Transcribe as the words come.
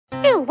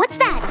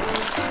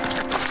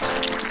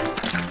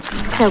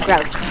So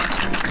gross.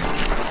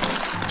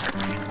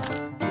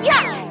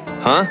 Yuck!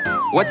 Huh?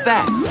 What's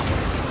that?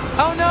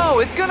 Oh no,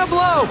 it's gonna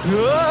blow!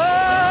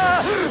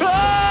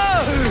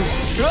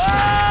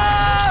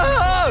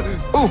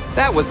 Ooh,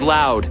 that was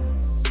loud.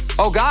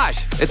 Oh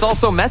gosh, it's all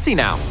so messy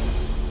now.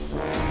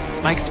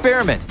 My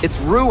experiment, it's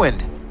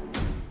ruined.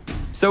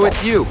 So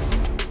it's you.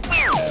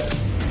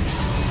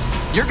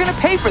 You're gonna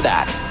pay for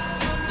that,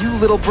 you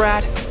little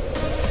brat.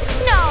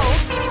 No!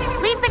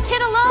 Leave the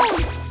kid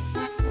alone!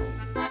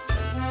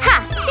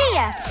 Ha! See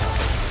ya!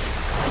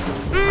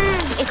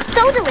 It's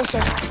so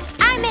delicious.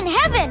 I'm in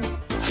heaven!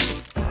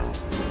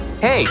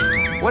 Hey,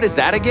 what is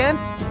that again?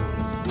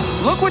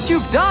 Look what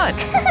you've done!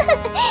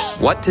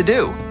 What to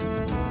do?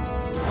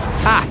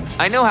 Ah,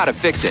 I know how to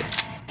fix it.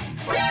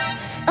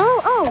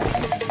 Oh.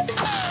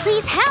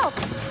 Please help!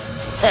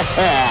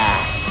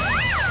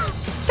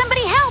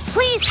 Somebody help,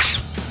 please!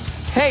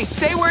 Hey,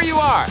 stay where you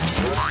are!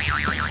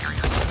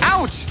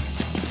 Ouch!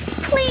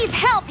 Please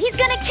help! He's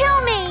gonna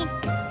kill me!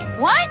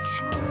 What?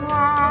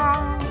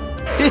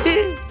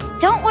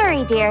 Don't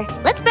worry, dear.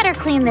 Let's better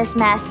clean this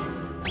mess.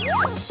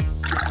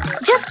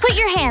 Just put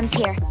your hands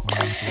here.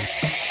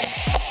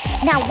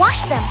 Now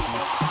wash them.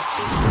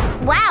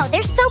 Wow,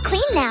 they're so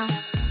clean now.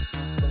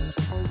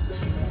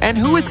 And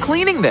who is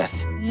cleaning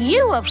this?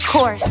 You, of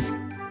course.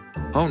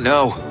 Oh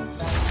no.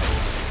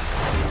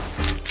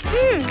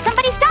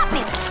 Somebody stop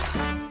me.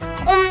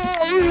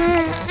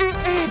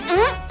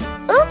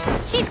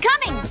 Oops, she's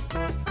coming.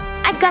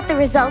 I've got the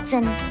results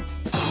and...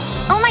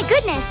 Oh my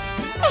goodness.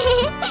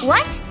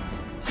 What?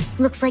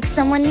 Looks like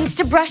someone needs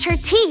to brush her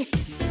teeth.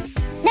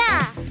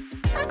 Nah.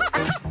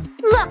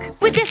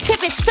 Look, with this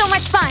tip it's so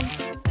much fun.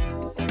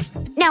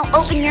 Now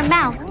open your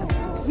mouth.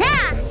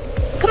 Nah.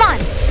 Come on.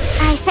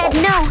 I said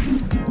no.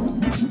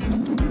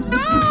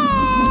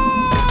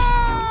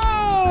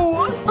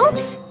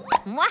 Oops.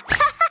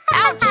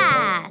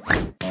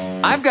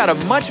 I've got a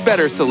much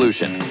better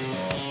solution.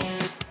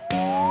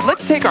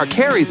 Let's take our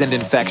caries and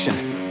infection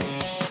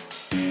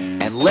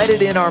and let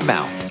it in our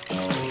mouth.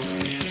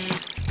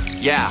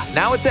 Yeah,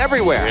 now it's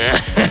everywhere.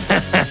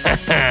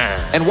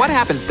 And what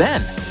happens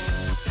then?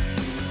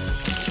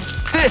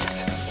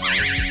 This!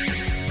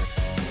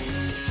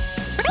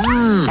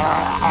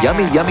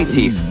 Yummy, yummy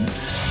teeth.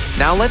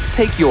 Now let's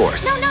take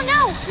yours. No.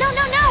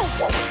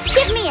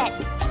 Give me it.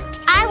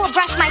 I will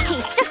brush my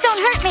teeth. Just don't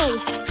hurt me.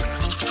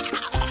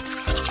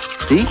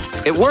 See?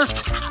 It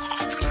worked.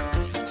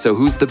 So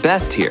who's the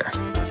best here?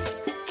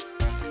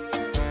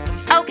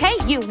 Okay,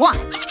 you won.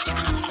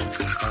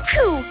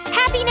 Phew,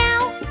 happy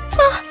now?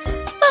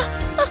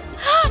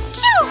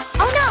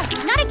 Oh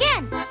no, not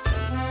again.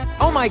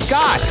 Oh my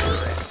gosh!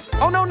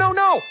 Oh no.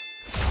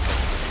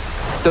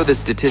 So the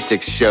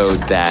statistics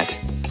showed that...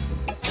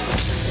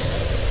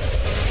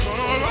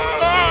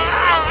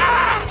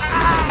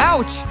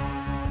 Ouch!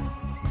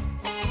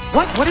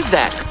 What is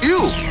that?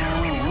 Ew!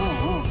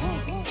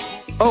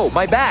 Oh,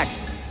 my back!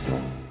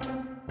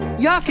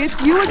 Yuck,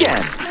 it's you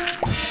again!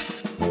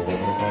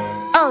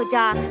 Oh,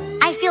 Doc,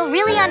 I feel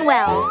really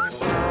unwell.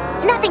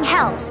 Nothing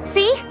helps,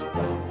 see?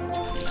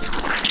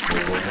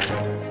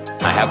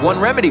 I have one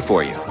remedy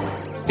for you.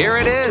 Here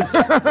it is!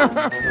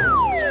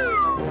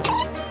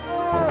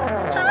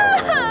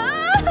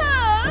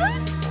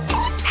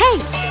 Hey,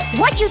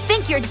 what you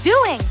think you're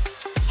doing?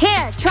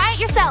 Here, try it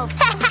yourself.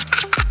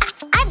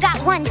 I've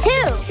got one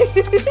too.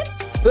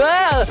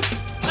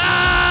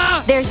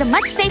 There's a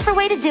much safer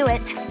way to do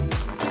it.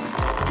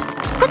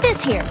 Put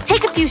this here.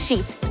 Take a few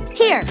sheets.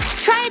 Here,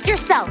 try it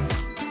yourself.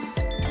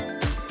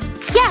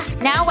 Yeah,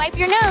 now wipe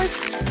your nose.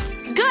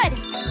 Good.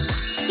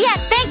 Yeah,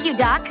 thank you,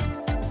 Doc.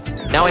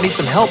 Now I need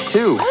some help,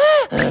 too.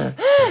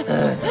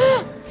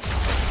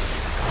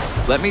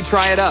 Let me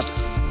try it up.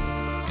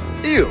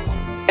 Ew.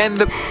 And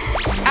the...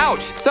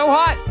 Ouch, so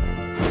hot.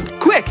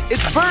 Quick,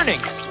 it's burning.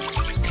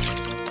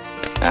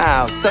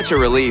 Ow, such a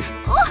relief.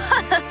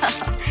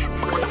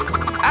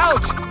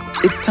 Ouch!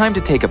 It's time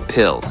to take a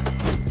pill.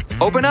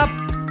 Open up.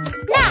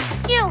 Nah,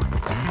 you.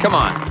 Come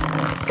on.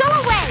 Go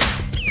away.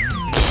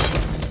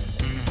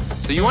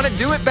 So you want to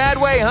do it bad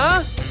way,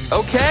 huh?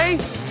 Okay.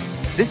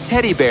 This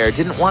teddy bear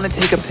didn't want to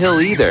take a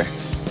pill either.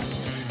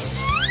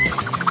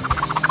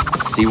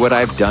 See what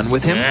I've done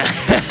with him?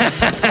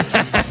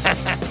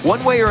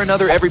 One way or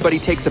another, everybody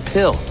takes a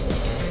pill.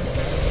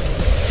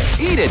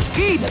 Eat it!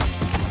 Eat!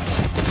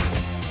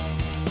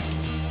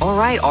 All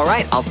right,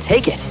 I'll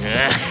take it.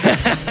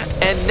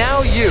 And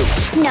now you.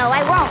 No,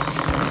 I won't.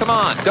 Come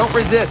on, don't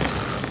resist.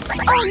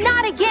 Oh,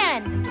 not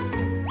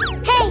again.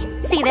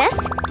 Hey, see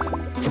this?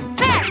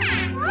 Fetch!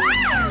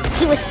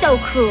 He was so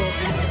cruel.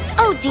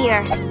 Oh,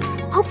 dear.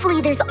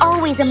 Hopefully there's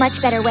always a much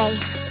better way.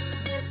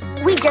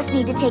 We just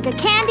need to take a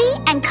candy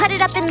and cut it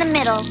up in the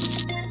middle.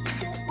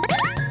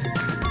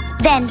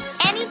 Then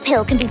any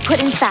pill can be put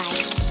inside.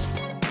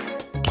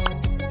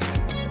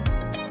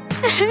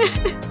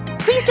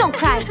 Please don't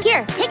cry.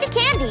 Here, take a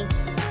candy.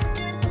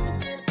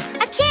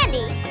 A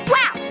candy?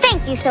 Wow,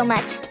 thank you so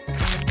much.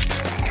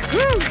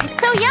 It's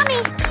so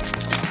yummy.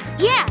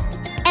 Yeah,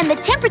 and the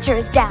temperature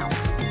is down.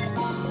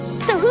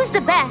 So who's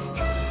the best?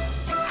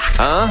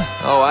 Huh?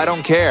 Oh, I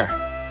don't care.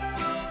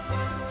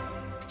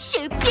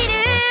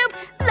 Shoop-de-doop,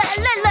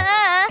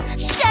 la-la-la,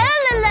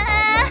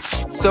 sha-la-la.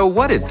 So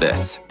what is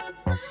this?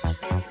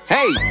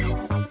 Hey!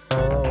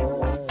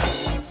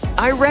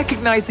 I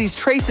recognize these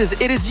traces.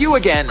 It is you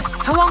again.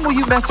 How long will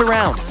you mess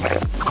around?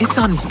 It's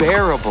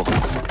unbearable.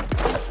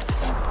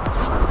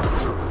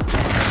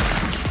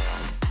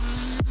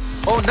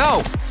 Oh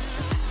no!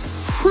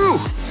 Whew,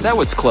 that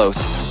was close.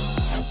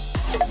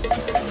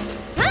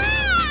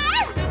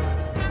 Ah!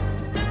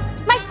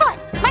 My foot!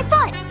 My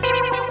foot!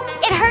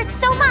 It hurts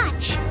so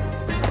much.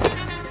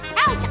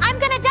 Ouch, I'm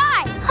gonna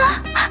die.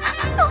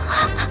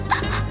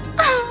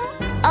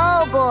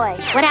 Oh boy,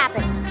 what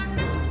happened?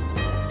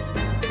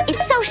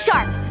 It's so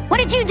sharp. What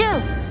did you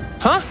do?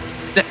 Huh?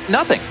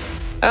 Nothing.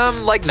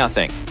 Like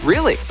nothing.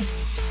 Really?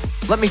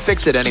 Let me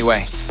fix it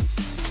anyway.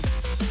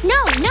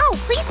 No,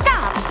 please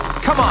stop.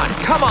 Come on,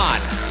 come on!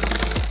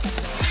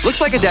 Looks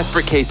like a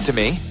desperate case to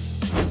me.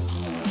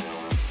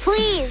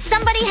 Please,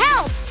 somebody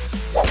help!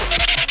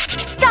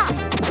 Stop!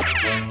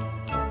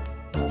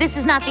 This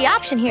is not the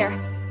option here.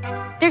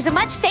 There's a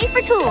much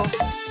safer tool.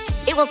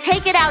 It will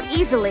take it out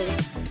easily.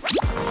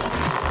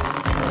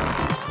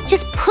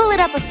 Just pull it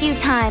up a few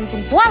times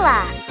and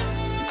voila!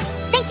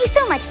 Thank you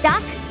so much,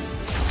 Doc.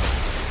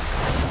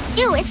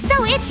 Ew, it's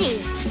so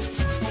itchy.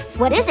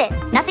 What is it?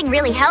 Nothing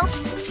really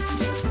helps?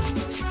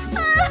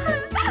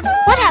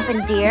 What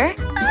happened, dear?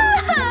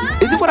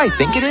 Is it what I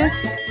think it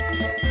is?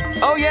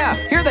 Oh yeah,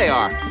 here they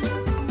are.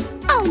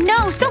 Oh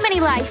no, so many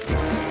lights!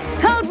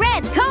 Code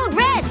red! Code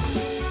red!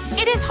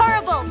 It is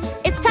horrible!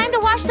 It's time to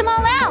wash them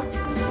all out!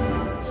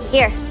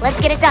 Here, let's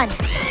get it done.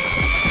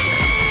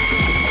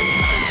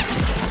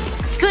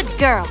 Good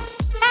girl.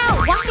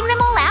 Ow, washing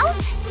them all out?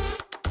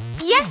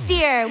 Yes,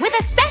 dear, with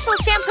a special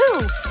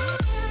shampoo.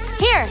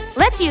 Here,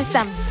 let's use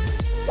some.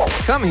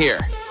 Come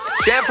here.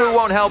 Shampoo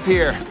won't help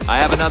here. I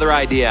have another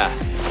idea.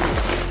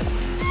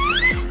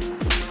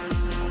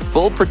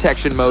 Full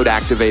protection mode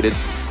activated.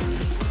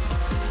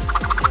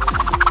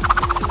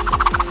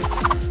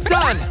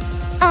 Done!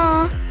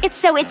 Aw, it's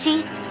so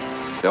itchy.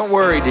 Don't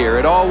worry, dear.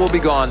 It all will be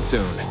gone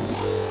soon.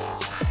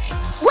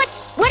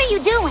 What are you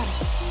doing?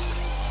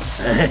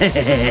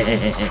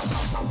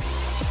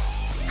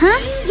 Huh?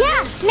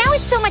 Yeah, now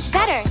it's so much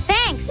better.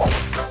 Thanks.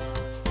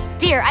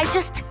 Dear, I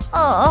just...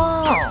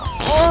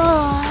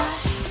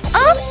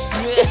 Oops!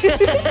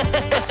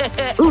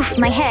 Oof,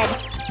 my head.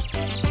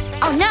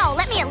 Oh no,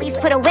 let me at least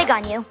put a wig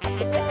on you.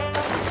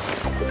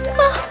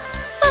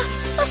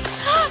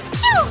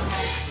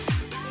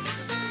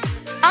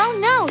 Oh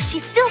no,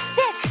 she's still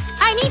sick.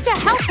 I need to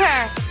help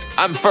her.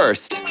 I'm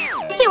first.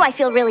 Ew, I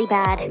feel really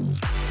bad.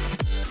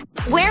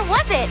 Where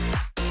was it?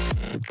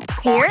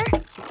 Here?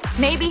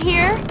 Maybe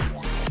here?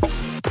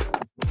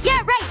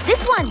 Yeah, right,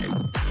 this one.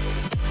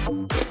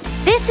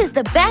 This is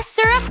the best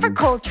syrup for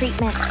cold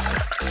treatment.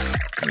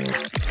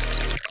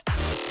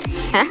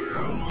 Huh?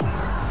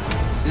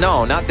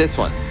 No, not this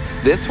one.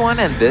 This one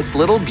and this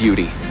little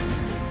beauty.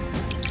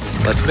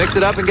 Let's mix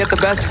it up and get the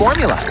best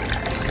formula.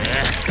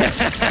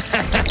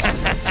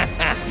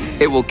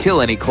 It will kill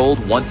any cold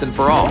once and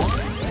for all.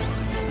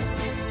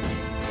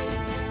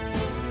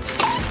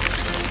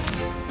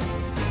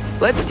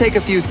 Let's take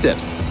a few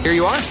sips. Here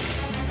you are.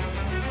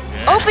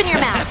 Open your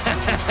mouth.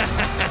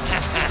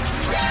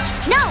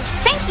 No,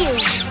 thank you.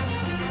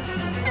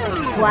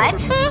 What?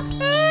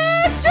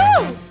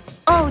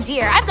 Oh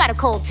dear, I've got a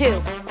cold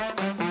too.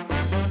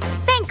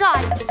 Thank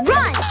God,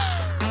 run!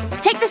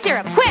 Take the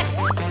syrup, quick!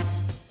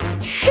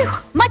 Phew,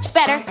 much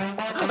better.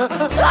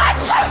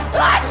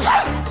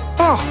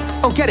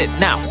 Oh, get it,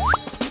 now.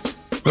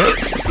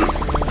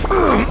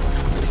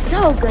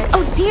 So good.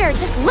 Oh dear,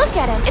 just look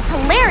at him. It's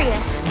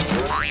hilarious.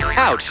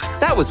 Ouch,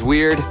 that was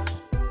weird.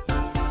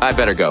 I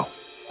better go.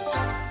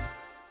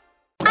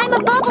 I'm a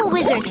bubble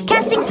wizard,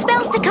 casting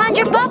spells to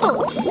conjure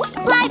bubbles.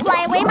 Fly,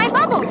 fly away my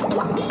bubbles.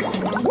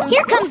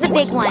 Here comes the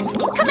big one.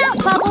 Come out,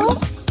 Bubble.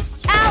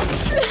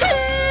 Ouch.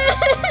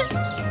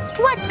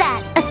 What's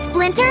that? A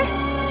splinter?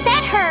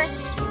 That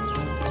hurts.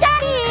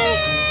 Daddy!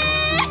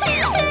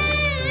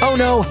 Oh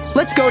no,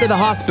 let's go to the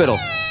hospital.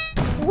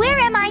 Where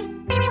am I?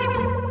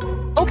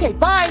 Okay,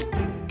 bye.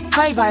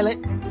 Hi, Violet.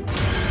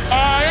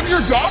 I am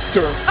your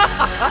doctor.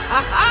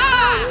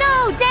 Oh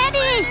no,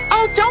 Daddy!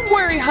 Oh, don't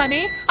worry,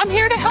 honey. I'm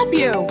here to help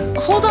you.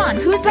 Hold on,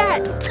 who's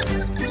that?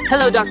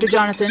 Hello, Dr.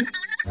 Jonathan.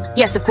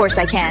 Yes, of course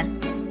I can.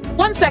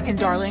 1 second,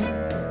 darling.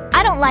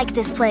 I don't like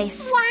this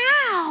place.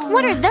 Wow!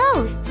 What are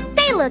those?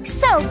 They look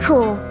so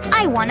cool.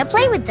 I want to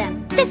play with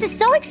them. This is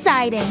so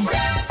exciting.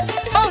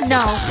 Oh,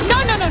 no.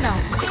 No.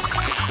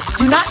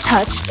 Do not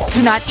touch,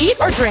 do not eat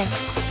or drink.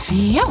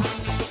 Phew.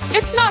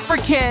 It's not for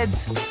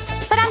kids.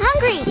 But I'm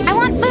hungry. I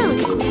want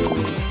food.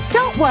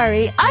 Don't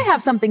worry, I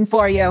have something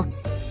for you.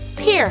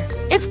 Here,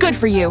 it's good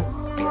for you.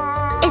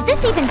 Is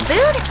this even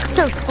food?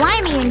 So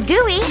slimy and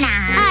gooey.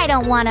 I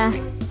don't wanna.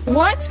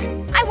 What?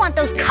 I want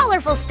those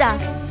colorful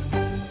stuff.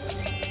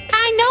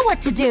 I know what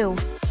to do.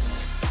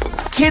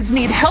 Kids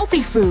need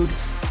healthy food.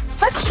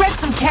 Let's shred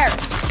some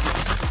carrots.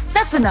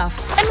 That's enough.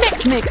 And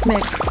mix.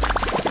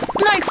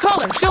 Nice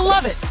color, she'll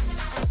love it.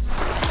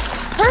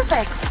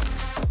 Perfect.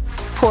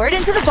 Pour it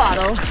into the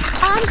bottle.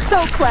 I'm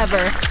so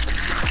clever.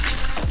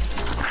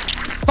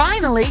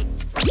 Finally,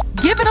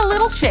 give it a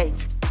little shake.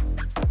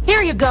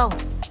 Here you go.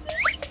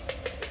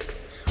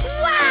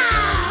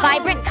 Wow!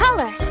 Vibrant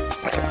color.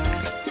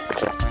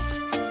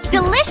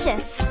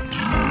 Delicious.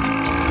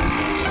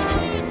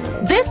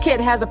 This kid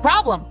has a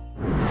problem.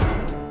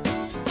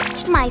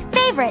 My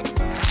favorite.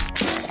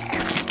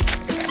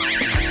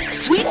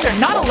 Sweets are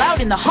not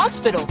allowed in the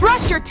hospital.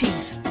 Brush your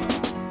teeth.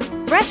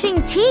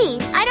 Brushing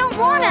teeth? I don't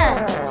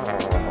wanna.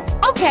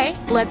 Okay,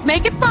 let's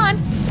make it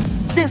fun.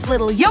 This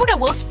little Yoda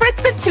will spritz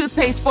the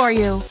toothpaste for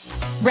you.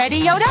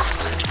 Ready, Yoda?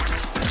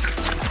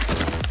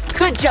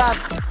 Good job.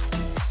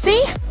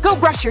 See? Go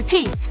brush your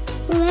teeth.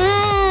 Woo!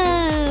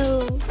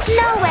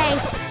 No way.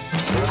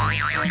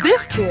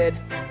 This kid.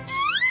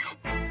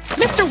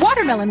 Mr.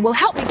 Watermelon will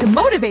help me to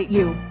motivate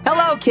you.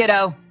 Hello,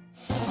 kiddo.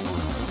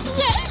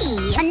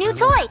 Yay! A new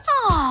toy.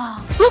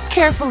 Aw. Look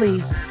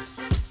carefully.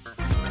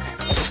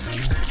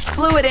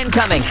 Fluid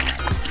incoming.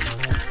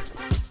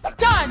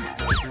 Done.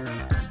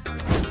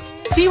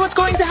 See what's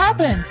going to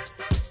happen.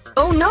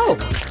 Oh no.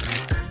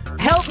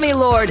 Help me,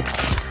 Lord.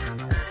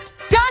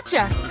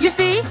 Gotcha. You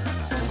see?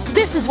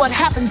 This is what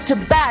happens to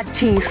bad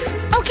teeth.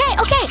 Okay,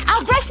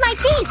 I'll brush my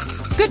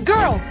teeth. Good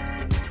girl.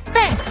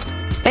 Thanks.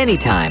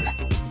 Anytime.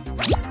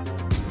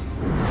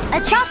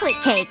 A chocolate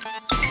cake.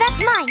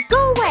 That's mine.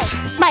 Go away.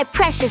 My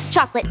precious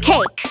chocolate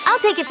cake. I'll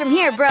take it from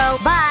here, bro.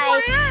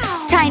 Bye.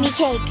 Wow. Tiny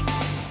cake.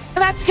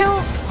 That's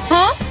Hill.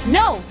 Huh?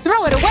 No,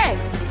 throw it away.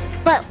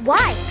 But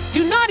why?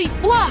 Do not eat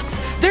blocks.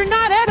 They're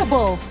not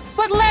edible.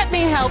 But let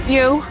me help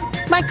you.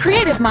 My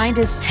creative mind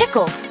is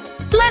tickled.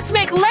 Let's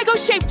make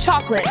Lego-shaped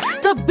chocolate,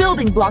 the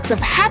building blocks of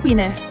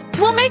happiness.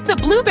 We'll make the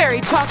blueberry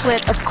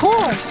chocolate, of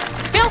course.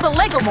 Fill the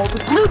Lego mold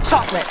with blue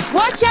chocolate.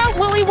 Watch out,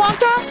 Willy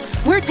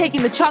Wonka. We're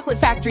taking the chocolate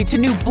factory to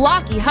new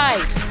blocky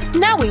heights.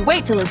 Now we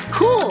wait till it's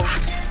cooled.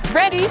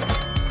 Ready?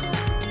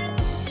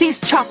 These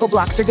choco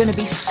blocks are gonna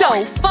be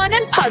so fun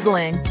and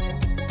puzzling.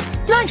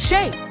 Nice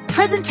shape.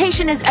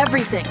 Presentation is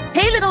everything.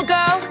 Hey, little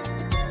girl.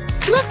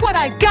 Look what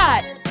I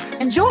got.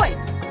 Enjoy.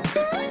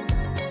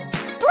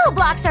 Blue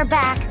blocks are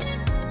back.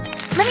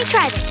 Let me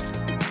try this.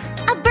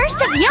 A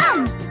burst of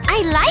yum.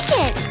 I like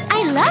it.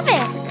 I love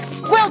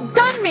it. Well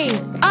done, me.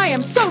 I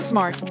am so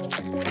smart.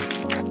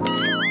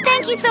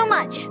 Thank you so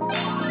much.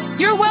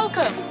 You're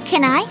welcome.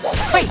 Can I?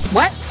 Wait,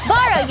 what?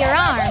 Borrow your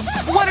arm.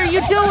 What are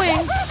you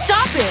doing?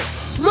 Stop it.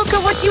 Look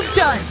at what you've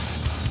done.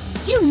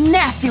 You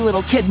nasty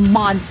little kid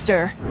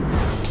monster.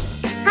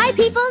 Hi,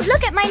 people.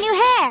 Look at my new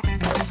hair.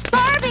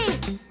 Barbie.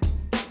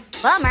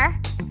 Bummer.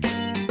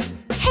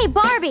 Hey,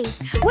 Barbie.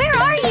 Where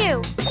are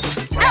you?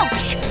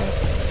 Ouch.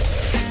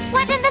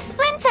 What in the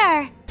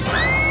splinter?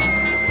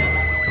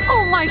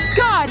 Oh my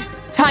god!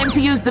 Time to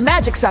use the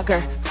magic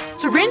sucker.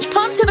 Syringe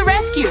pump to the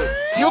rescue.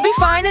 You'll be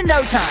fine in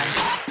no time.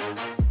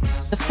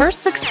 The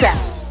first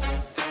success.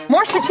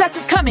 More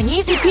successes coming.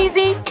 Easy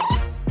peasy.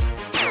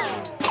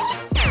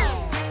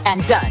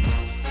 And done.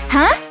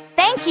 Huh?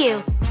 Thank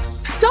you.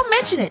 Don't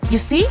mention it. You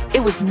see?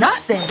 It was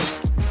nothing.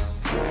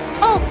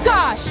 Oh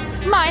gosh!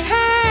 My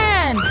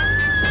hand!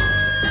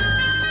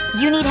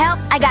 You need help?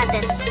 I got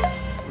this.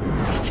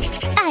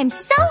 I'm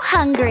so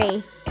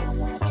hungry.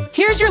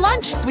 Here's your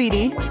lunch,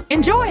 sweetie.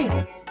 Enjoy.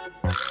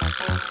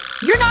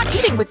 You're not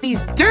eating with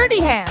these dirty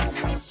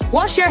hands.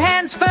 Wash your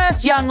hands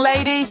first, young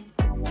lady.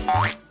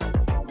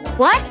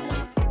 What?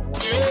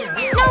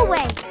 No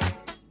way.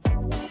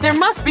 There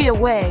must be a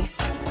way.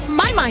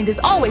 My mind is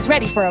always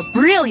ready for a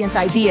brilliant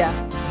idea.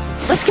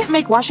 Let's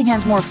make washing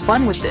hands more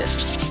fun with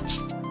this.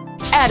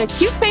 Add a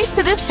cute face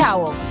to this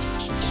towel.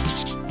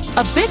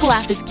 A big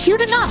laugh is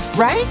cute enough,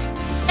 right?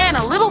 And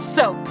a little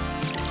soap.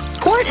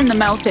 Pour it in the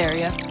mouth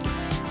area.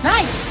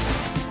 Nice.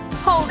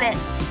 Hold it.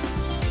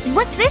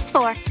 What's this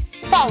for?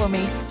 Follow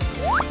me.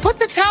 Put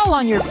the towel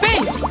on your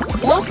face.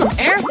 Blow some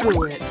air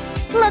through it.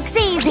 Looks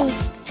easy.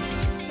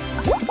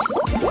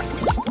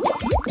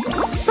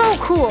 So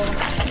cool.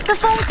 The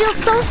foam feels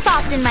so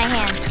soft in my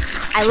hand.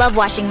 I love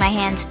washing my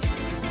hands.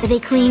 Are they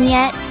clean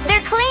yet?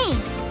 They're clean.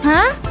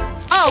 Huh?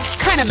 Oh,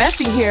 kind of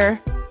messy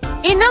here.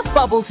 Enough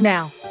bubbles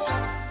now.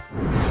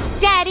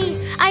 Daddy,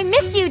 I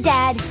miss you,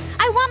 Dad.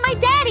 I want my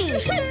daddy.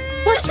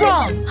 What's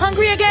wrong?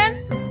 Hungry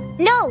again?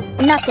 No,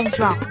 nothing's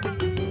wrong.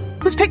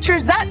 Whose picture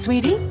is that,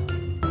 sweetie?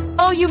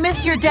 Oh, you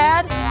miss your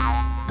dad?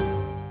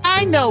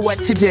 I know what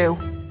to do.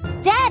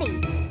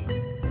 Daddy.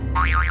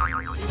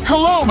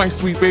 Hello, my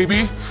sweet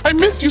baby. I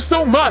miss you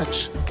so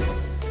much.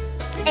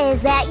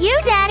 Is that you,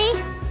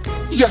 Daddy?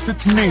 Yes,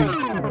 it's me.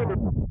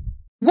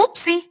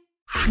 Whoopsie.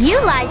 You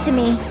lied to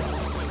me.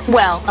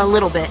 Well, a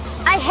little bit.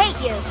 I hate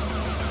you.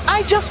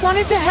 I just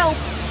wanted to help.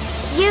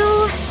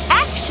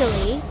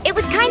 Actually, it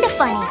was kind of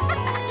funny.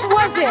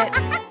 Was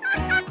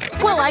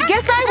it? Well, I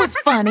guess I was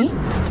funny.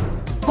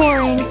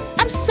 Boring.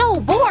 I'm so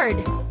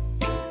bored.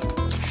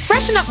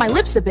 Freshen up my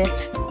lips a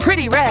bit.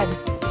 Pretty red.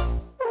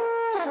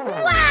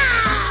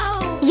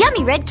 Wow!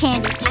 Yummy red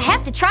candy. I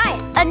have to try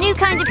it. A new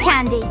kind of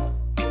candy.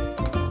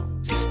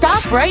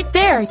 Stop right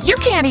there. You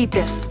can't eat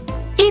this.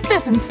 Eat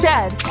this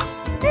instead.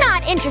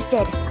 Not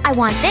interested. I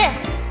want this.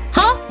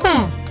 Huh?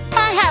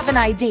 I have an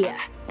idea.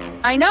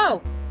 I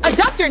know. A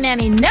Dr.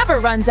 Nanny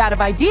never runs out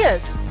of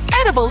ideas.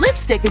 Edible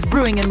lipstick is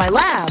brewing in my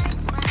lab.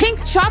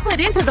 Pink chocolate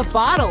into the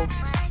bottle.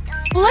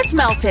 Let's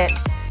melt it.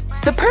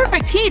 The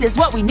perfect heat is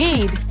what we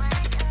need.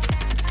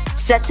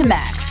 Set to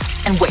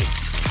max and wait.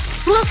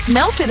 Looks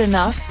melted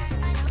enough.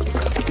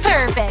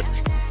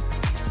 Perfect.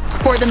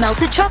 Pour the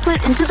melted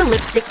chocolate into the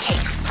lipstick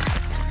case.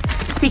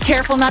 Be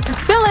careful not to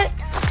spill it.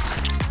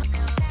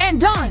 And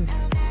done.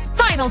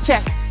 Final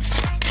check.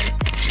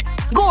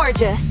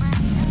 Gorgeous.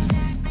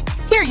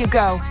 Here you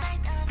go.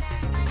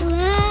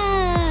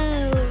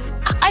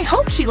 I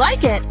hope she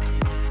like it.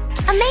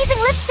 Amazing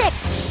lipstick.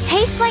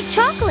 Tastes like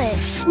chocolate.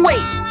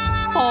 Wait.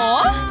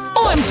 Aw.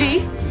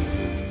 OMG.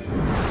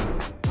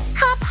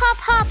 Hop, hop,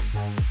 hop.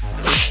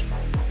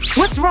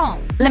 What's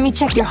wrong? Let me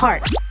check your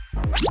heart.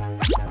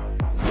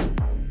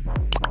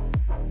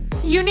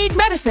 You need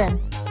medicine.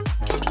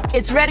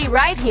 It's ready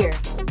right here.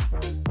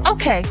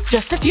 Okay,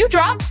 just a few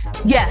drops.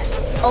 Yes.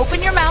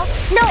 Open your mouth.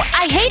 No,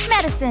 I hate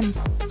medicine.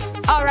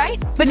 All right.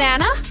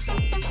 Banana?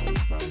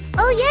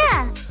 Oh,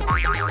 yeah.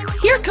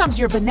 Here comes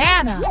your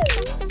banana.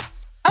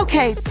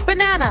 Okay,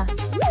 banana.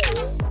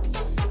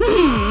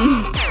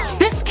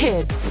 This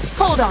kid.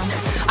 Hold on.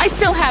 I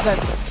still have a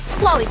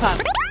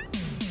lollipop.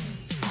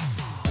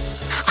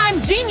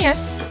 I'm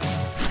genius.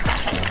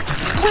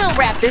 We'll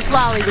wrap this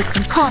lolly with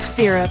some cough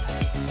syrup.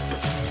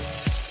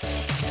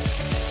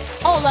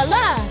 Oh la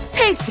la!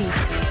 Tasty.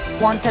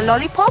 Want a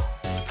lollipop?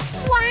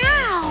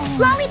 Wow!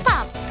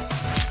 Lollipop!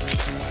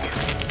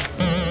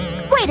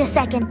 Wait a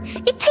second.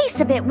 It tastes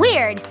a bit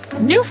weird.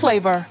 New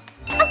flavor.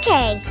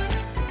 Okay.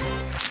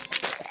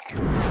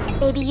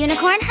 Baby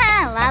unicorn,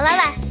 huh? La la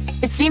la.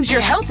 It seems you're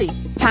healthy.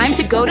 Time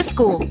to go to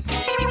school.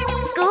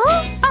 School?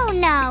 Oh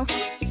no.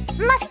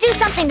 Must do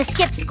something to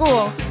skip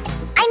school.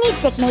 I need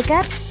thick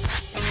makeup.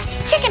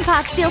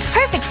 Chickenpox feels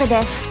perfect for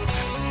this.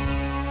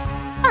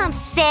 I'm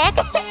sick.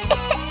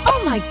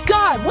 Oh my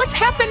god, what's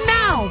happened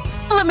now?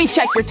 Let me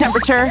check your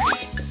temperature.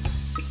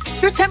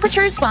 Your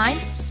temperature is fine.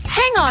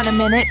 Hang on a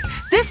minute.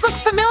 This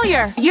looks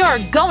familiar. You're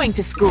going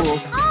to school.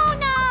 Oh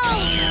no!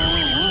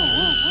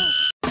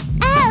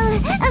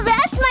 Oh,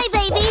 that's my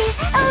baby.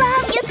 I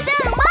love you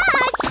so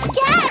much.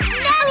 Catch,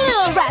 Nanny!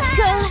 Little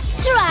rascal.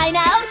 Try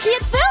now,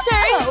 cute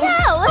filters.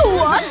 Oh,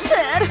 what's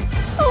it?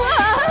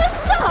 Whoa,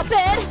 stop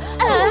it.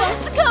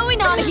 What's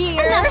going on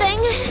here?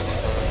 Nothing.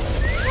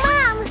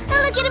 Mom,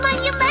 look at my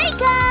new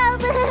makeup.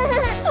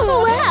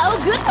 Wow,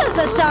 good for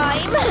the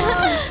time.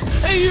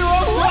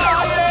 You're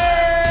flying!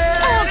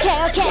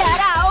 Okay. Get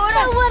out.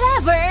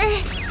 Whatever.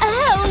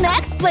 Oh,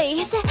 next,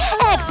 please.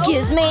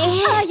 Excuse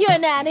me. Are you a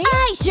nanny?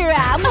 I sure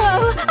am.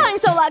 Oh, I'm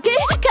so lucky.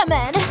 Come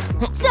in.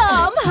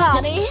 Tom,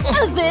 honey,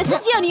 this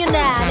is your new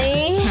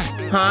nanny.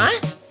 Huh?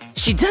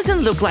 She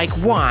doesn't look like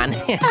one.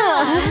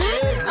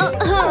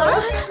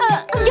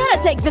 Gotta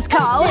take this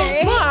call.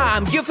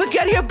 Mom, you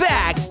forgot your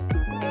bag.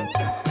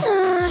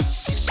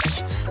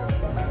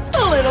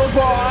 Little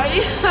boy!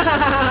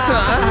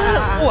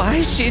 Why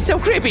is she so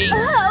creepy?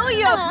 Oh,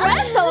 you're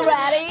friends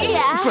already.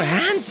 Yeah.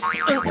 Friends?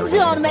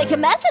 Don't make a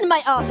mess in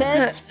my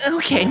office.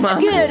 Okay,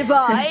 Mom.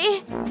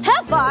 Goodbye.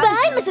 Have fun.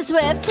 Bye, Mrs.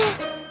 Swift.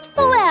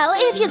 Well,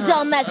 if you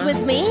don't mess with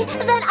me,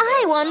 then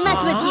I won't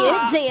mess with you,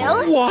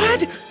 deal?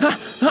 What?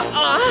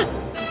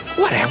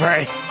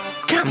 Whatever.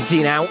 Come,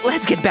 Tina,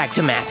 let's get back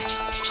to math.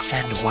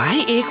 And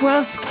y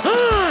equals…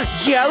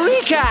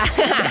 Eureka!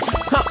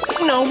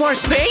 No more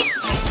space?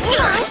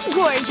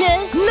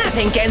 Gorgeous.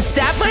 Nothing can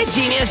stop my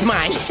genius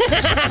mind.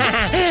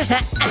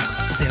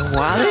 The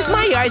wall is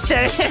my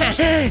oyster.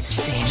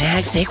 Same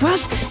x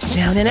equals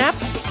down and up.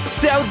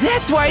 So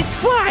that's why it's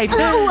 5.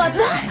 What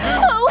the…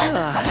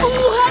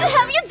 what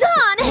have you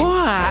done?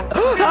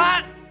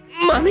 What?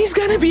 Mommy's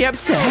gonna be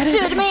upset.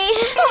 Shoot me.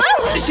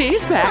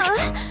 She's back.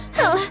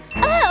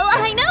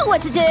 I know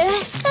what to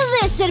do.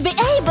 This should be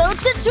able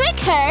to trick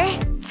her.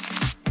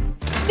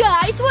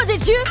 Guys, what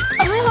did you…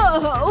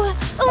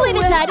 we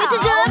decided to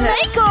do a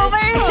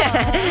makeover.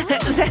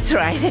 That's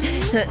right.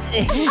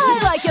 I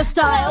like your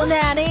style,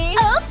 Nanny.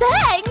 Oh,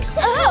 thanks.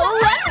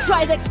 Let me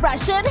try the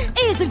expression.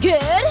 Is it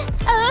good?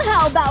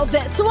 How about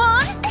this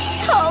one?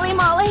 Holy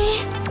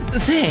moly.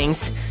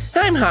 Thanks.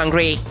 I'm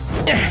hungry.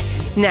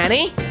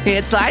 Nanny,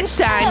 it's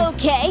lunchtime.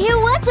 Okay,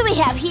 what do we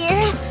have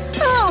here?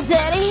 Oh,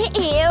 Daddy,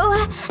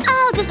 ew.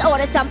 I'll just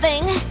order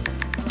something.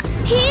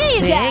 Here you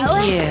Thank go.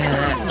 you.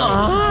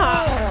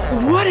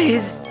 Oh, what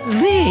is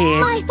this?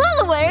 My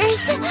followers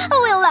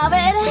will love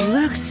it.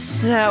 Looks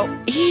so…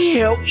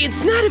 Ew,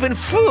 it's not even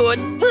food.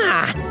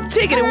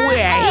 Take it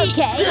away.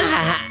 Okay.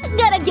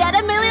 Gotta get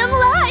 1 million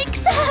likes.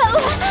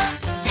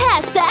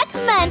 Hashtag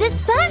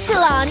Mandy's Fancy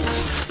Lunch.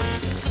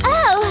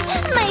 Oh,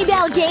 maybe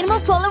I'll gain more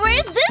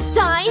followers this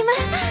time.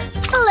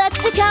 Let's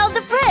check out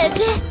the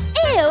fridge.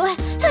 Ew,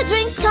 who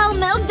drinks cow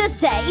milk these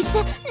days?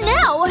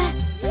 No.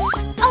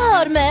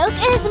 Oat milk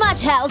is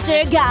much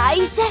healthier,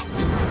 guys.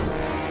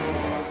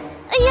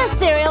 Your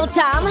cereal,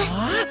 Tom.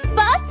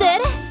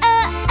 Busted.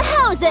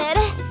 How's it?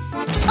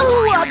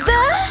 What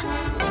the…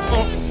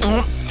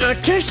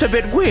 tastes a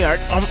bit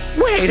weird.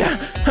 Wait,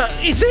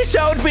 is this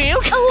oat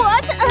milk?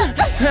 What?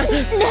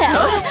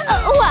 No.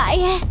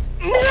 Why?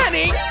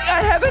 Nanny,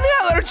 I have an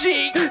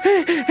allergy.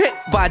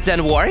 But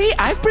don't worry,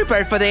 I've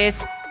prepared for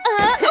this.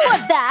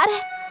 What's that?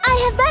 I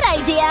have bad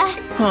idea.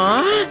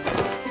 Huh?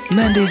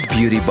 Mandy's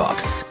beauty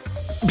box.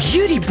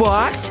 Beauty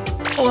box?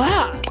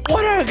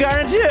 What are you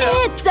gonna do?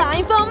 It's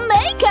time for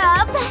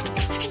makeup.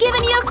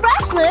 Giving you a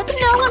fresh look,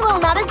 no one will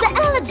notice the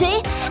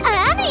allergy,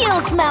 and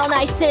you'll smell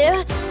nice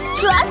too.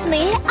 Trust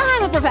me,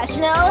 I'm a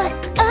professional.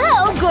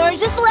 Oh,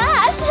 gorgeous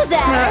lash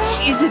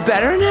there. Is it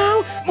better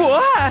now?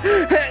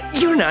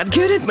 You're not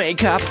good at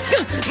makeup.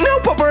 No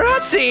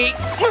paparazzi.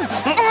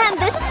 And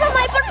this is for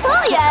my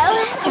portfolio.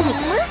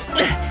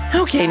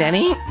 Okay,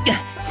 Nanny.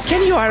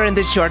 Can you iron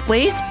this short,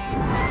 please?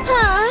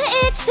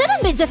 It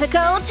shouldn't be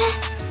difficult.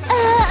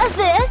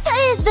 This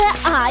is the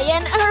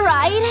iron,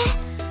 right?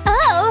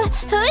 Oh,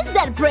 who's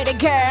that pretty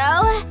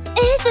girl?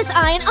 Is this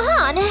iron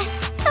on?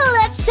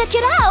 Let's check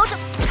it out.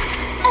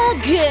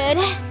 Good.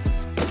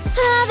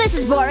 This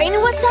is boring.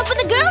 What's up with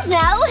the girls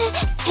now?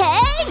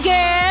 Hey,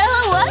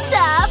 girl, what's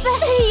up?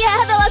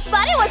 Yeah, the last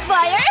party was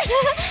fire.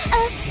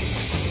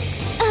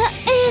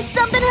 Is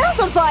something else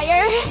on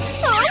fire?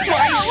 Oh,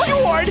 My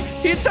short!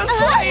 It's on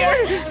fire!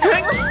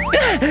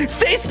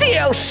 Stay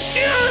still!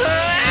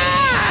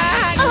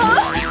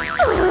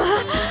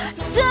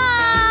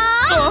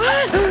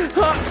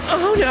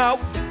 Oh no!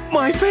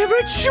 My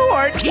favorite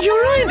short! You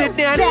ruined it,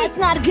 Nanny! That's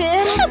not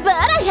good,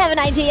 but I have an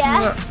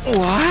idea.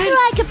 What?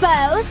 Strike a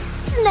pose,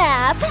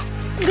 snap,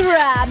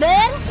 grab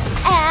it,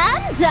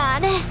 and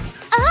done.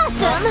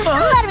 Awesome!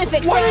 Let me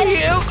fix What are it.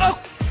 you?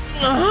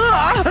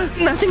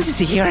 Nothing to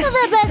see here. The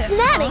best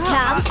nanny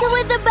comes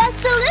with the best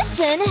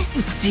solution.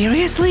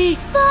 Seriously?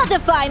 For the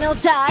final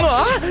touch.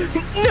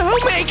 No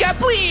makeup,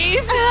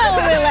 please! Oh,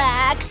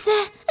 relax.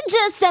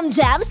 Just some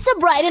gems to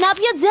brighten up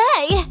your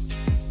day.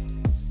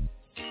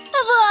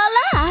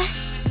 Voila!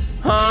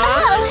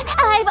 Oh,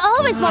 I've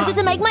always wanted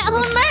to make my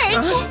own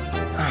merch.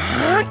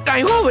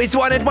 I always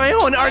wanted my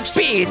own art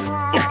piece.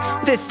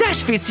 The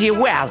stash fits you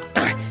well.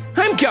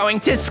 I'm going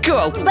to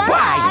school.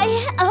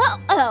 Bye.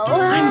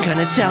 I'm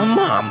gonna tell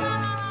Mom.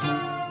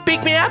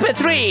 Pick me up at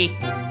 3.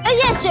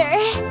 Yeah, sure.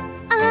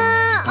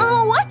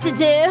 What to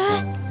do?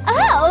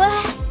 Oh,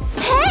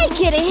 hey,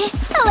 kitty.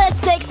 Let's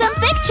take some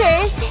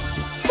pictures.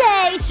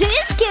 Say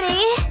cheese,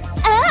 kitty.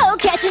 Oh,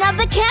 catching up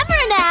the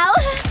camera now.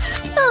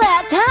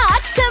 Let's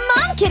hug. Come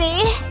on,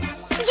 kitty.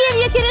 Give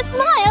your kitty a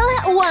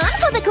smile. One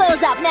for the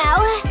close-up now.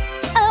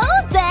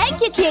 Oh,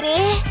 thank you,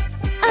 kitty.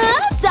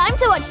 Time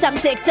to watch some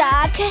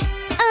TikTok.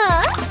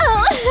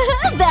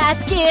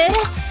 That's cute.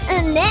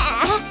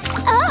 Nah.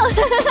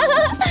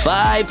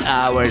 5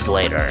 hours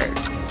later.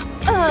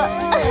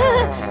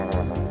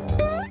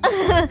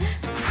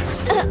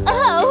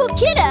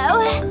 Kiddo.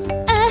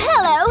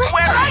 Hello.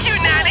 Where are you,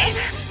 Nanny?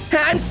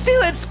 I'm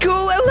still at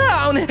school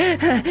alone.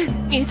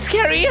 It's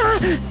scary, huh?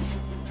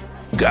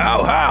 Go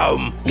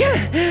home.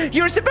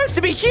 You're supposed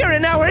to be here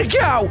an hour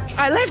ago.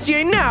 I left you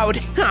a note.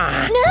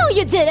 No,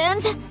 you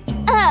didn't.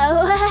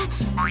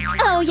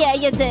 Oh, yeah,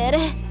 you did.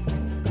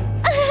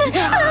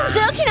 I'm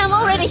joking, I'm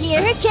already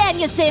here. Can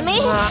you see me?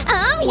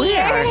 I'm here.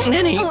 Where?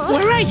 Nanny,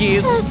 where are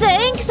you?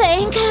 Think,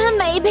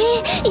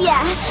 maybe.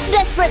 Yeah,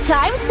 desperate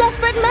times,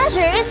 desperate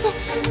measures.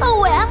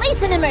 Well,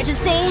 it's an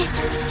emergency.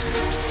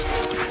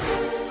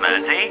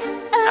 Mandy?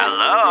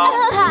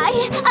 Hello? Hi,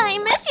 I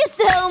miss you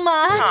so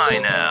much. I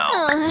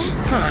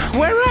know.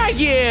 Where are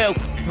you?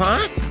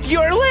 Huh?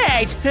 You're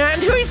late.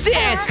 And who is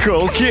this?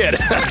 Cool kid.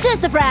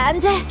 Just a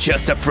friend.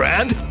 Just a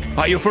friend?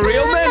 Are you for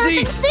real,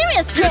 Mandy? Nothing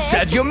serious, You Chris.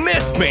 said you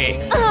missed me.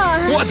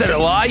 Was it a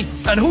lie?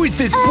 And who is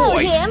this Oh,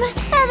 boy? him.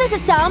 This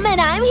is Tom,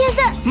 and I'm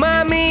his.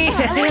 Mommy,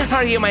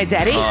 are you my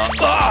daddy?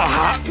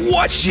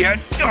 Watch it.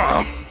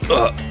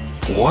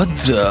 What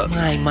the?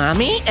 My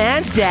mommy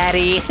and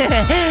daddy.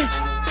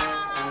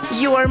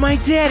 You are my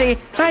daddy.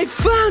 I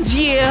found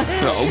you.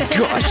 Oh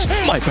gosh,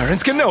 my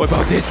parents can know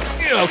about this.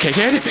 Okay,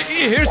 kid,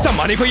 here's some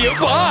money for you.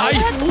 Bye.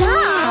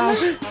 Wow.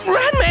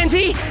 Run,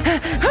 Mandy.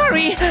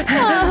 Hurry.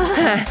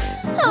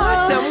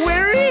 Awesome,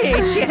 we're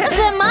rich.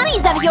 The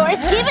money's not yours.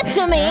 Give it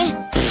to me.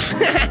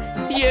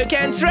 You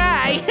can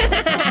try.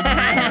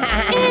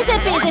 Easy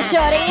peasy,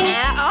 shorty.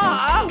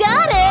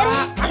 Got it.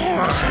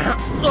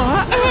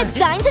 It's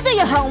time to do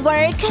your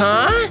homework.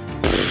 Huh?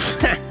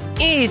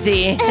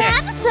 Easy.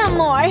 And some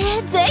more.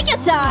 Take your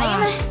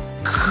time.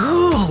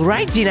 Cool,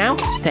 right, Dino?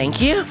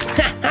 Thank you.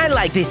 I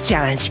like this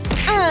challenge.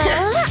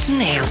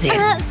 Nailed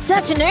it.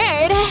 Such a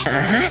nerd.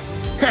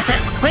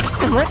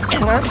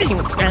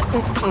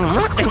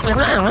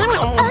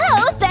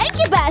 Oh, thank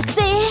you,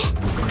 Bestie.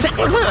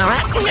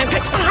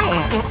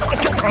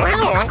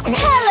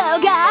 Hello,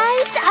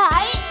 guys.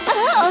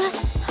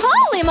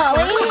 Holy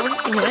moly.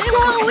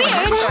 So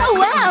weird.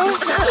 Wow.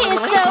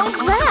 He's so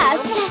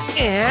fast.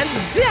 And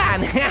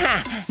done!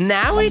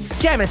 Now it's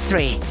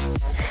chemistry.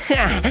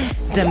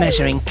 The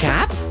measuring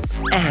cup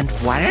and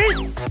water,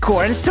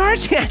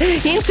 cornstarch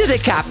into the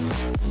cup.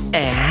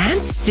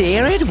 And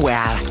stir it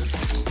well.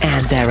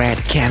 And the red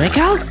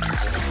chemical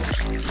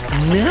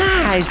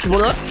Nice.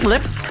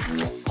 Flip.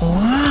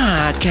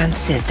 Wow,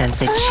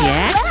 consistency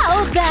check.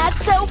 Wow,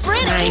 that's so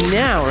pretty. I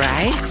know,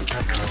 right?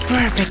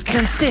 Perfect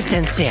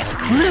consistency.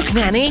 Look,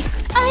 Nanny.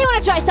 I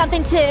want to try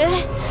something too.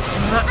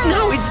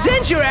 No, it's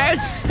dangerous.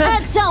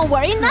 Don't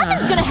worry,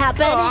 nothing's gonna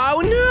happen.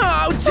 Oh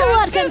no! What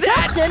Don't do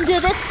that. concoction do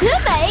this to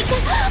make?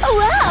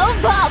 Wow,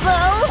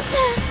 bubbles.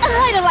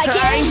 I don't like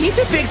I it. need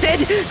to fix it.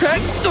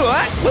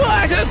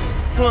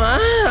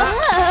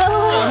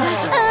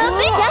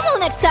 Be careful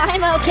next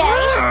time, okay?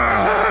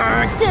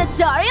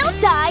 Tutorial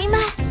time.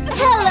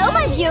 Hello,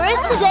 my viewers.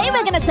 Today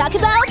we're gonna talk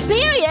about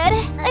period.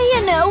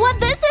 You know what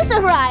this is,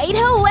 right?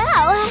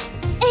 Well,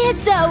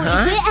 it's so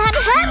easy and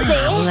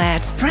handy.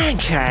 Let's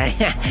prank her.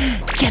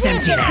 Get them,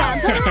 For Tina.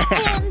 example,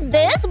 in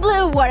this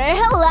blue water,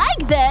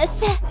 like this.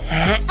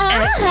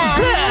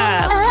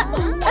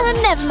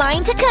 Never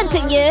mind.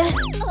 Continue.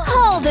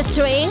 Hold the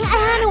string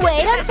and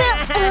wait until.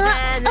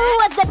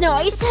 What's that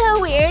noise?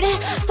 Weird.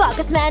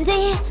 Focus,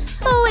 Mandy.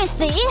 We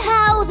see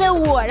how the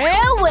water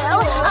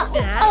will.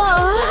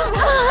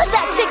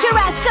 That cheeky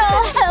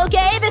rascal.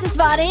 Okay, this is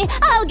funny.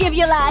 I'll give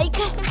you like.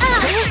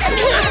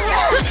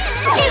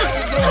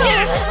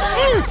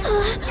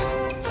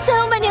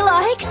 So many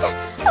likes.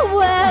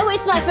 Whoa,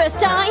 it's my first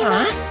time.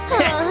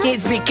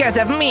 It's because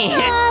of me.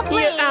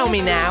 You owe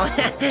me now.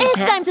 It's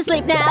time to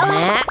sleep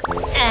now.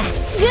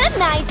 Good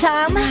night,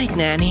 Tom. Night,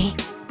 Nanny.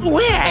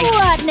 Wait.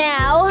 What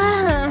now?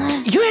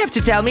 You have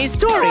to tell me a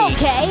story.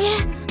 Okay.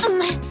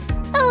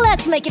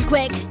 Let's make it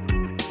quick.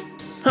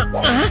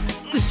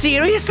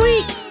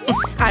 Seriously?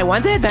 I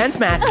want the advanced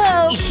math.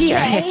 Here.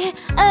 Okay.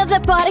 The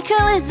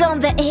particle is on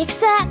the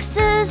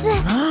x-axis.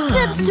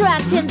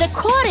 Subtracting the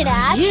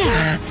coordinates.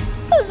 Yeah.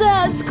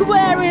 That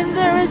square in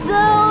the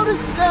result,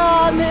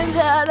 summing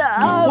that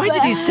up. Why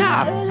did you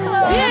stop?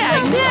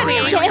 Yeah, Nanny,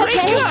 Okay.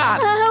 wake up.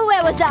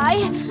 Where was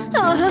I?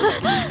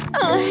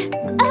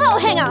 Oh,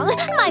 hang on.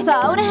 My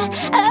phone.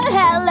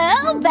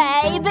 Hello,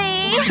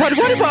 baby. But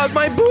what about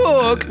my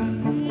book?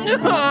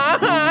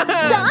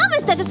 Tom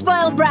is such a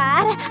spoiled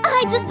brat.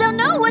 I just don't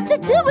know what to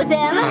do with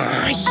him.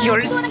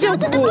 You're Wanna so go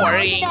to the mall?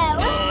 boring. No.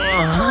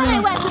 When I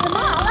went to the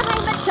mall, I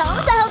met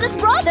Tom's eldest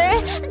brother.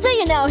 Do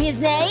you know his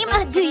name?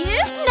 Do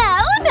you?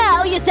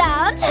 No, you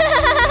don't.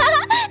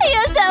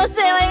 You're so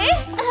silly.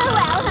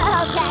 Well,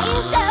 okay.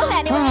 So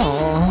anyway,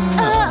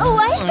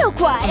 why so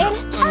quiet?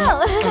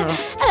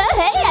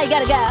 Hey, I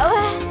gotta go.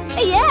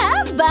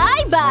 Yeah,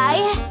 bye.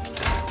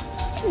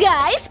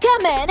 Guys,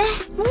 come in.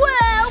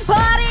 Whoa,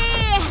 party!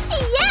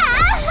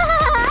 Yeah!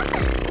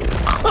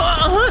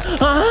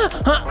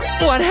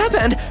 What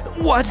happened?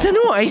 What's the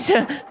noise?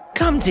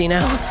 Come,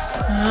 Dino.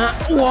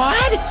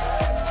 What?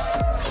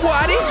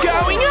 What is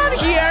going on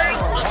here?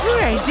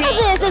 Crazy.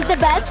 This is the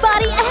best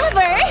party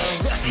ever!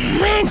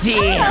 Mandy!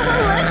 Look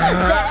at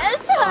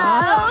this!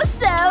 Oh,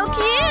 so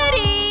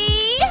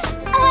cutie!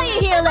 Are you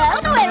here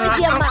alone? Where is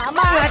your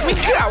mama? Let me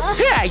go!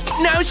 Hey,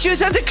 no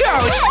shoes on the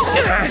couch!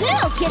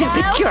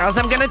 Stupid girls,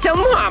 I'm gonna tell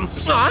Mom!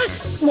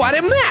 What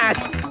a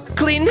mess!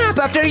 Clean up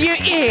after you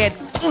eat!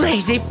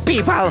 Lazy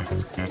people!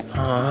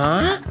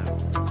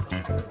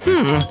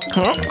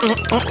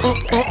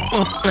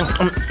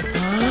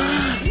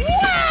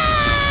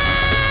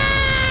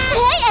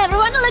 Hey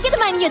everyone, look at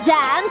my new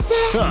dance!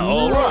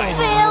 All right.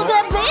 Feel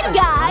the beat,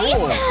 guys!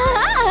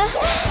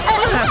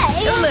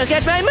 Hey! Look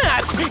at my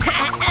moves!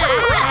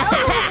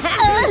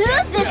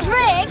 Who's this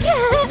freak?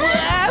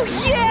 Oh,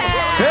 yeah!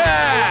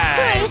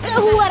 Hey! Chris,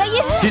 what are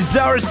you? He's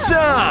our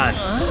son!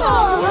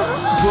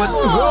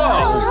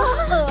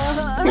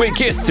 We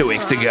kissed 2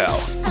 weeks ago.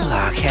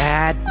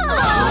 Blockhead!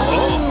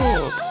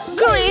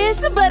 Chris,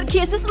 but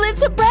kisses lead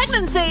to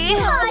pregnancy. I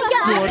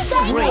got it.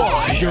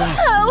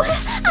 Oh,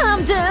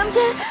 I'm doomed.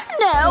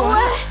 No.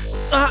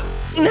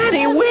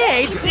 Nanny,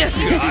 wait!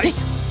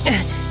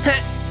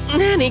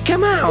 Nanny,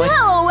 come out!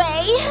 No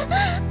way.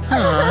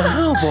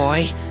 Oh,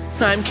 boy.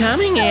 I'm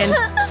coming in.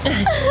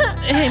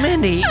 Hey,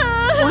 Mandy,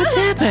 what's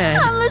happened?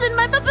 I'm losing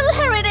my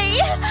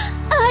popularity.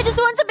 I just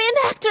want to be an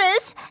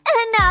actress,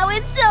 and now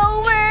it's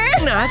over.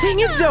 Nothing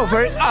is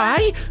over.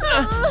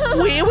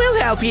 We will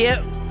help you.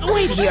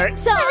 Wait here.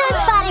 So this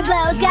body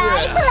blows,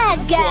 guys.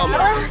 Let's go.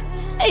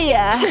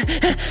 Yeah.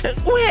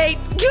 Wait,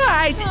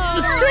 guys,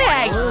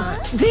 stay.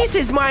 This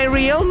is my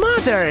real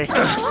mother.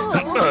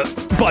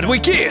 But we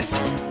kissed!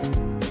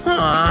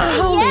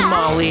 Holy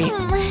moly.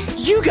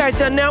 You guys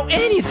don't know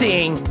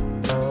anything.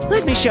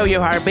 Let me show you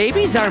how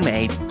babies are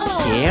made.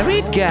 Here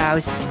it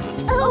goes.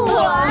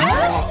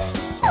 What?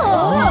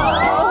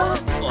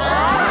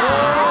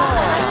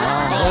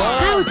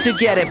 How to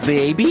get a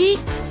baby?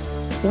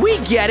 We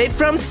get it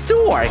from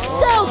stork.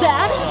 So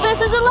bad. This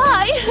is a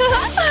lie.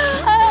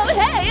 Oh,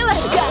 hey,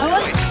 let's go.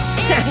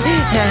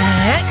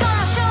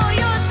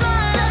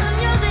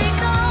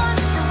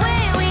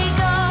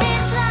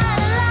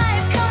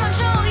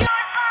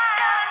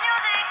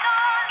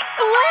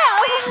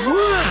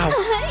 Wow,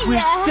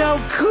 we're so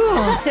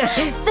cool.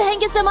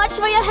 Thank you so much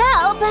for your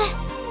help.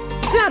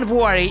 Don't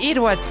worry, it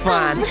was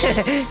fun.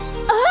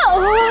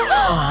 Oh.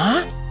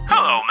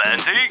 Hello,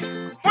 Mandy.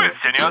 we've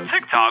seen you on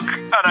TikTok,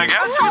 and I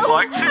guess you'd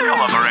like to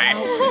collaborate.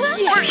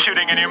 We're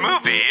shooting a new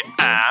movie,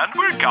 and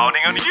we're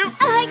counting on you.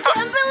 I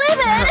can't believe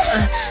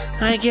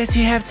it! I guess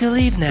you have to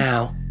leave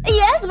now.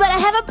 Yes, but I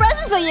have a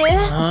present for you.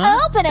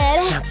 Huh? Open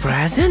it. A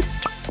present?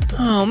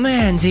 Oh,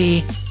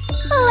 Mandy.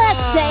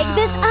 Let's take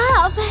this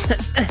off.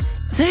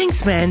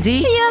 Thanks,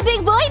 Mandy. You're a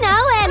big boy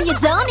now, and you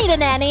don't need a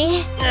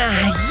nanny.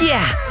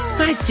 Yeah,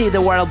 I see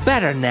the world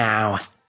better now.